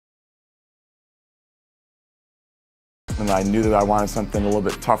And I knew that I wanted something a little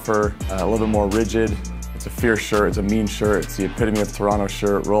bit tougher, a little bit more rigid. It's a fierce shirt, it's a mean shirt, it's the epitome of a Toronto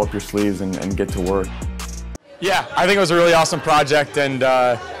shirt. Roll up your sleeves and get to work. Yeah, I think it was a really awesome project, and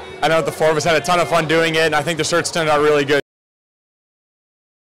I know the four of us had a ton of fun doing it, and I think the shirts turned out really good.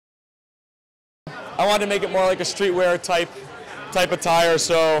 I wanted to make it more like a streetwear type attire,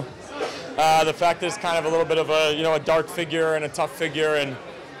 so the fact that it's kind of a little bit of a, a dark figure and a tough figure, and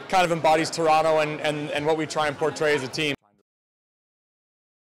kind of embodies Toronto and what we try and portray as a team.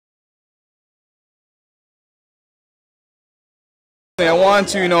 I want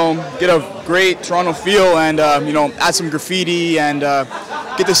to, get a great Toronto feel and, add some graffiti and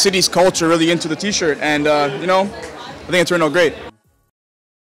get the city's culture really into the t-shirt, and, I think it turned out great.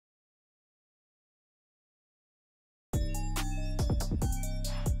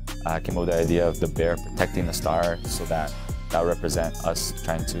 I came up with the idea of the bear protecting the star, so that represents us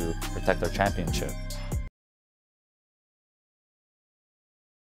trying to protect our championship.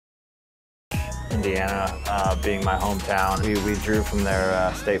 Indiana being my hometown, we drew from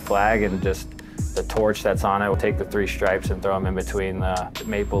their state flag, and just the torch that's on it. We'll take the 3 stripes and throw them in between the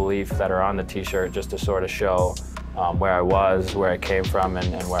maple leaf that are on the t-shirt, just to sort of show where I was, where I came from,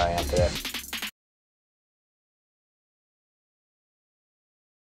 and where I am today.